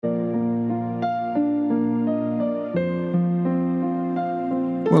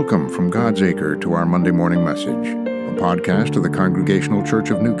Welcome from God's Acre to our Monday morning message, a podcast of the Congregational Church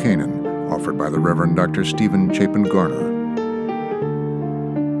of New Canaan, offered by the Reverend Dr. Stephen Chapin Garner.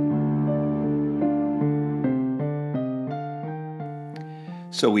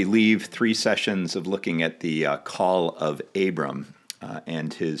 So we leave 3 sessions of looking at the call of Abram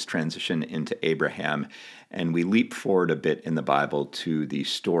and his transition into Abraham, and we leap forward a bit in the Bible to the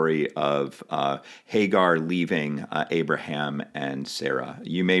story of Hagar leaving Abraham and Sarah.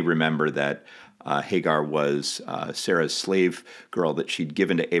 You may remember that Hagar was Sarah's slave girl that she'd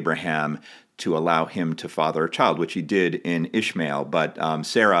given to Abraham to allow him to father a child, which he did in Ishmael. But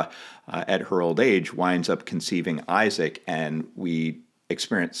Sarah, at her old age, winds up conceiving Isaac, and we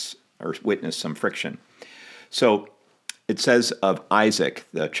experience or witness some friction. So it says of Isaac,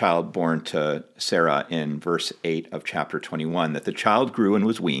 the child born to Sarah in verse 8 of chapter 21, that the child grew and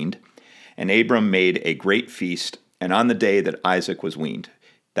was weaned, and Abram made a great feast, and on the day that Isaac was weaned,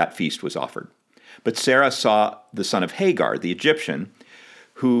 that feast was offered. But Sarah saw the son of Hagar, the Egyptian,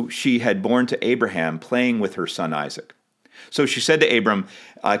 who she had borne to Abraham, playing with her son Isaac. So she said to Abram,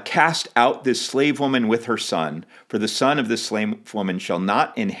 cast out this slave woman with her son, for the son of this slave woman shall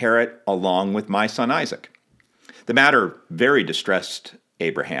not inherit along with my son Isaac. The matter very distressed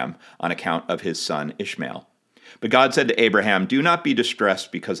Abraham on account of his son Ishmael. But God said to Abraham, do not be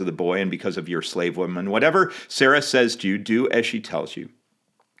distressed because of the boy and because of your slave woman. Whatever Sarah says to you, do as she tells you.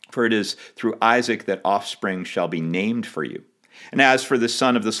 For it is through Isaac that offspring shall be named for you. And as for the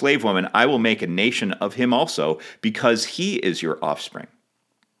son of the slave woman, I will make a nation of him also, because he is your offspring.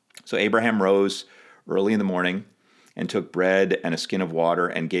 So Abraham rose early in the morning and took bread and a skin of water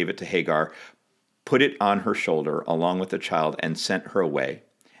and gave it to Hagar, put it on her shoulder along with the child, and sent her away.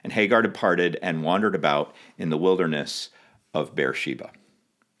 And Hagar departed and wandered about in the wilderness of Beersheba.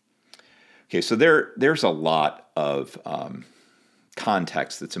 Okay, so there's a lot of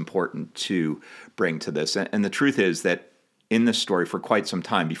context that's important to bring to this. And the truth is that in this story for quite some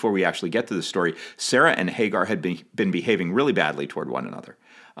time, before we actually get to the story, Sarah and Hagar had been behaving really badly toward one another.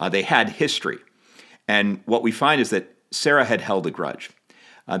 They had history. And what we find is that Sarah had held a grudge.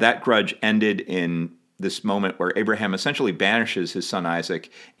 That grudge ended in this moment where Abraham essentially banishes his son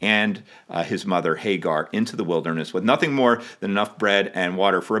Isaac and his mother Hagar into the wilderness with nothing more than enough bread and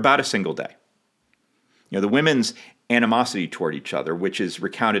water for about a single day. You know, the women's animosity toward each other, which is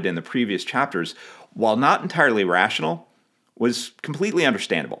recounted in the previous chapters, while not entirely rational, was completely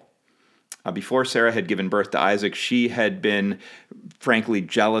understandable. Before Sarah had given birth to Isaac, she had been, frankly,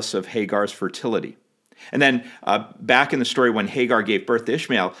 jealous of Hagar's fertility. And then back in the story when Hagar gave birth to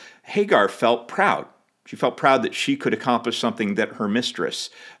Ishmael, Hagar felt proud. She felt proud that she could accomplish something that her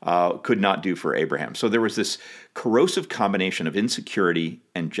mistress could not do for Abraham. So there was this corrosive combination of insecurity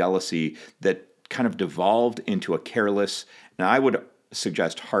and jealousy that kind of devolved into a careless, and I would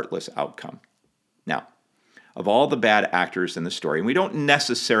suggest heartless outcome. Now, of all the bad actors in the story, and we don't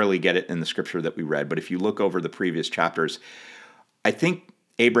necessarily get it in the scripture that we read, but if you look over the previous chapters, I think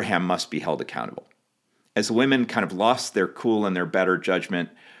Abraham must be held accountable. As the women kind of lost their cool and their better judgment,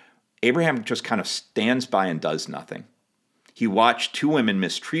 Abraham just kind of stands by and does nothing. He watched 2 women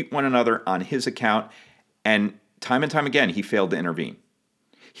mistreat one another on his account, and time again, he failed to intervene.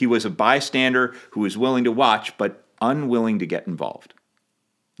 He was a bystander who was willing to watch, but unwilling to get involved.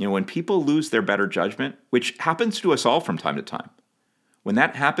 You know, when people lose their better judgment, which happens to us all from time to time, when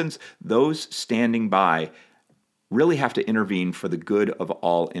that happens, those standing by really have to intervene for the good of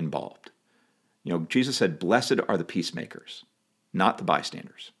all involved. You know, Jesus said, blessed are the peacemakers, not the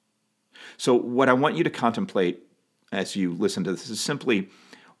bystanders. So what I want you to contemplate as you listen to this is simply,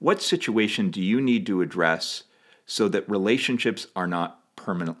 what situation do you need to address so that relationships are not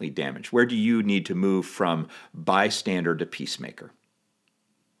permanently damaged? Where do you need to move from bystander to peacemaker?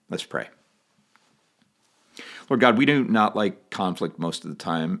 Let's pray. Lord God, we do not like conflict most of the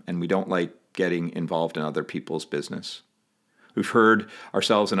time, and we don't like getting involved in other people's business. We've heard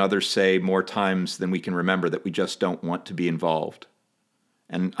ourselves and others say more times than we can remember that we just don't want to be involved.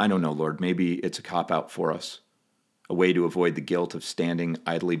 And I don't know, Lord, maybe it's a cop-out for us, a way to avoid the guilt of standing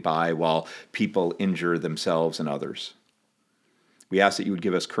idly by while people injure themselves and others. We ask that you would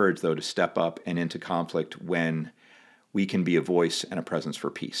give us courage, though, to step up and into conflict when we can be a voice and a presence for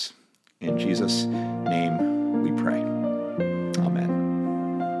peace. In Jesus' name we pray. Amen.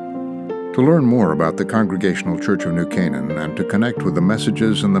 To learn more about the Congregational Church of New Canaan and to connect with the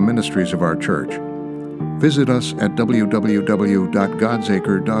messages and the ministries of our church, visit us at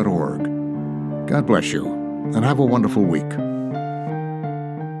www.godsacre.org. God bless you, and have a wonderful week.